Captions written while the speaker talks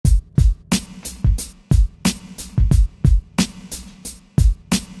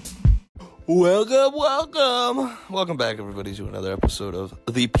Welcome back, everybody, to another episode of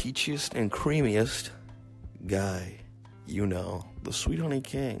the peachiest and creamiest guy you know, the Sweet Honey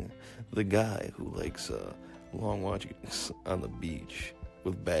King, the guy who likes long walks on the beach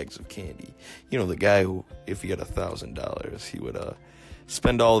with bags of candy. You know, the guy who, if he had $1,000, he would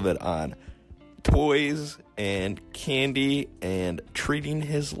spend all of it on toys and candy and treating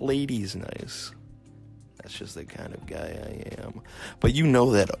his ladies nice. That's just the kind of guy I am. But you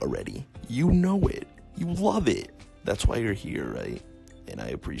know that already. You know it. You love it. That's why you're here, right? And I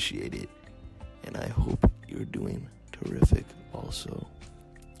appreciate it. And I hope you're doing terrific also.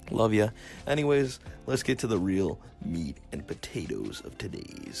 Love ya. Anyways, let's get to the real meat and potatoes of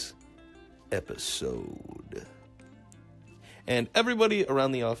today's episode. And everybody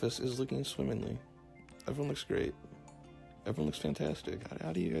around the office is looking swimmingly. Everyone looks great. Everyone looks fantastic.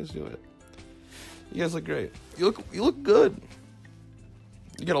 How do you guys do it? You guys look great. You look good.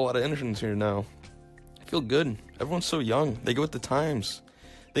 You got a lot of interns here now. I feel good. Everyone's so young. They go with the times.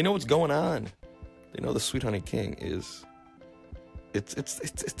 They know what's going on. They know the Sweet Honey King is. It's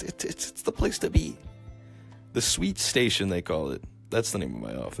the place to be. The Sweet Station, they call it. That's the name of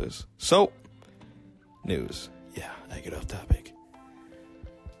my office. So, news. Yeah, I get off topic.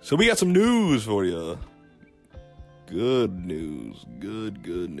 So we got some news for you. Good news. Good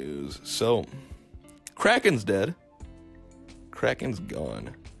news. So, Kraken's dead. Kraken's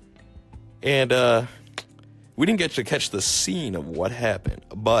gone. And we didn't get to catch the scene of what happened,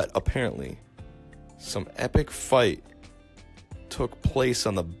 but apparently some epic fight took place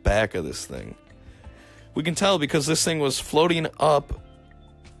on the back of this thing. We can tell because this thing was floating up,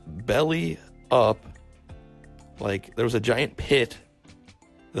 belly up, like there was a giant pit.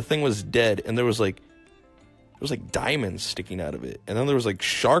 The thing was dead, and there was like diamonds sticking out of it, and then there was like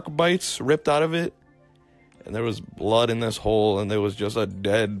shark bites ripped out of it. And there was blood in this hole, and there was just a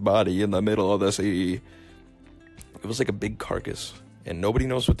dead body in the middle of the sea. It was like a big carcass, and nobody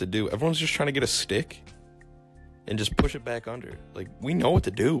knows what to do. Everyone's just trying to get a stick and just push it back under. Like, we know what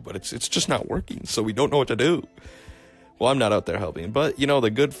to do, but it's just not working, so we don't know what to do. Well, I'm not out there helping, but, you know,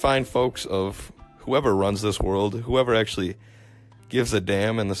 the good, fine folks of whoever runs this world, whoever actually gives a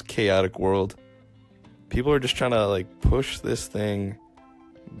damn in this chaotic world, people are just trying to, like, push this thing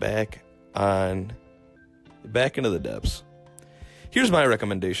back into the depths. Here's my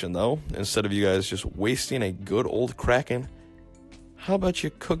recommendation, though. Instead of you guys just wasting a good old Kraken, how about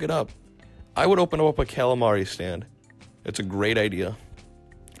you cook it up? I would open up a calamari stand. It's a great idea.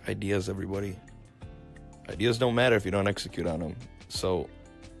 Ideas, everybody. Ideas don't matter if you don't execute on them. So,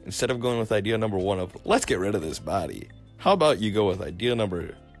 instead of going with idea number 1 of, let's get rid of this body, how about you go with idea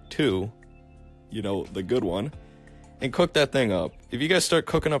number 2, you know, the good one, and cook that thing up. If you guys start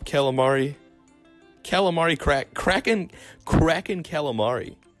cooking up calamari Kraken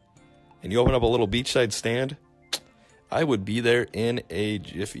calamari, and you open up a little beachside stand, I would be there in a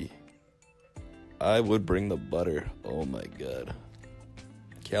jiffy. I would bring the butter. Oh my god.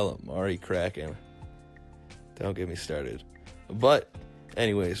 Calamari Kraken. Don't get me started. But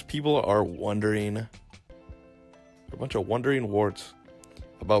anyways, people are wondering, a bunch of wondering warts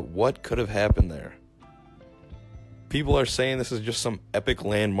about what could have happened there. People are saying this is just some epic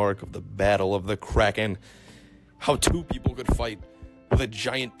landmark of the Battle of the Kraken. How 2 people could fight with a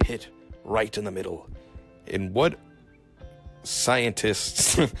giant pit right in the middle. And what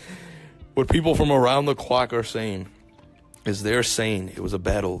scientists, what people from around the clock are saying, is they're saying it was a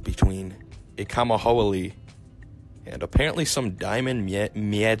battle between a Kamahawali and apparently some diamond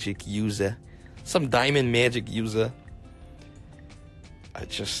magic user. I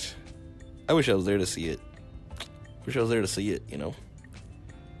wish I was there to see it. You know.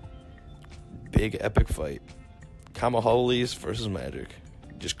 Big epic fight. Kamahalis versus magic.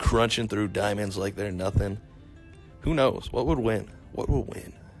 Just crunching through diamonds like they're nothing. Who knows? What would win? What will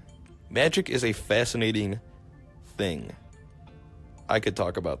win? Magic is a fascinating thing. I could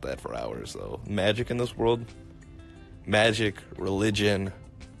talk about that for hours, though. Magic in this world. Magic, religion,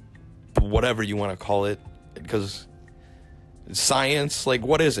 whatever you want to call it. Because science, like,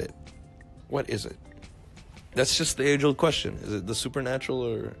 what is it? What is it? That's just the age-old question. Is it the supernatural,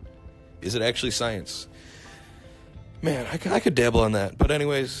 or is it actually science? Man, I could dabble on that. But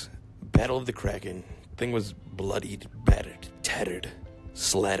anyways, Battle of the Kraken. Thing was bloodied, battered, tattered,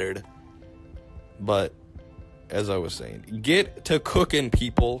 slattered. But, as I was saying, get to cooking,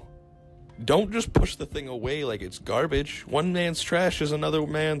 people. Don't just push the thing away like it's garbage. One man's trash is another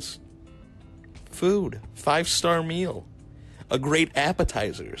man's food. 5-star meal. A great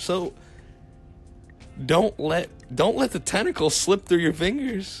appetizer. So, don't let the tentacles slip through your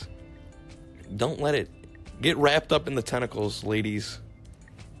fingers. Don't let it get wrapped up in the tentacles, ladies.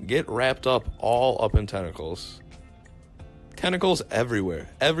 Get wrapped up all up in tentacles. Tentacles everywhere.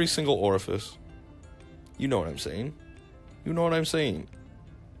 Every single orifice. You know what I'm saying. You know what I'm saying.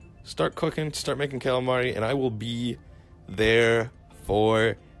 Start cooking, start making calamari, and I will be there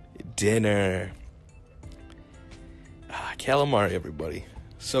for dinner. Calamari, everybody.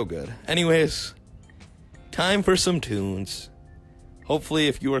 So good. Anyways, time for some tunes. Hopefully,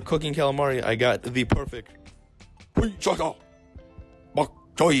 if you are cooking calamari, I got the perfect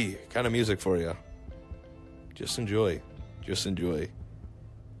kind of music for you. Just enjoy. Just enjoy.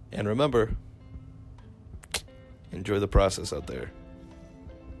 And remember, enjoy the process out there.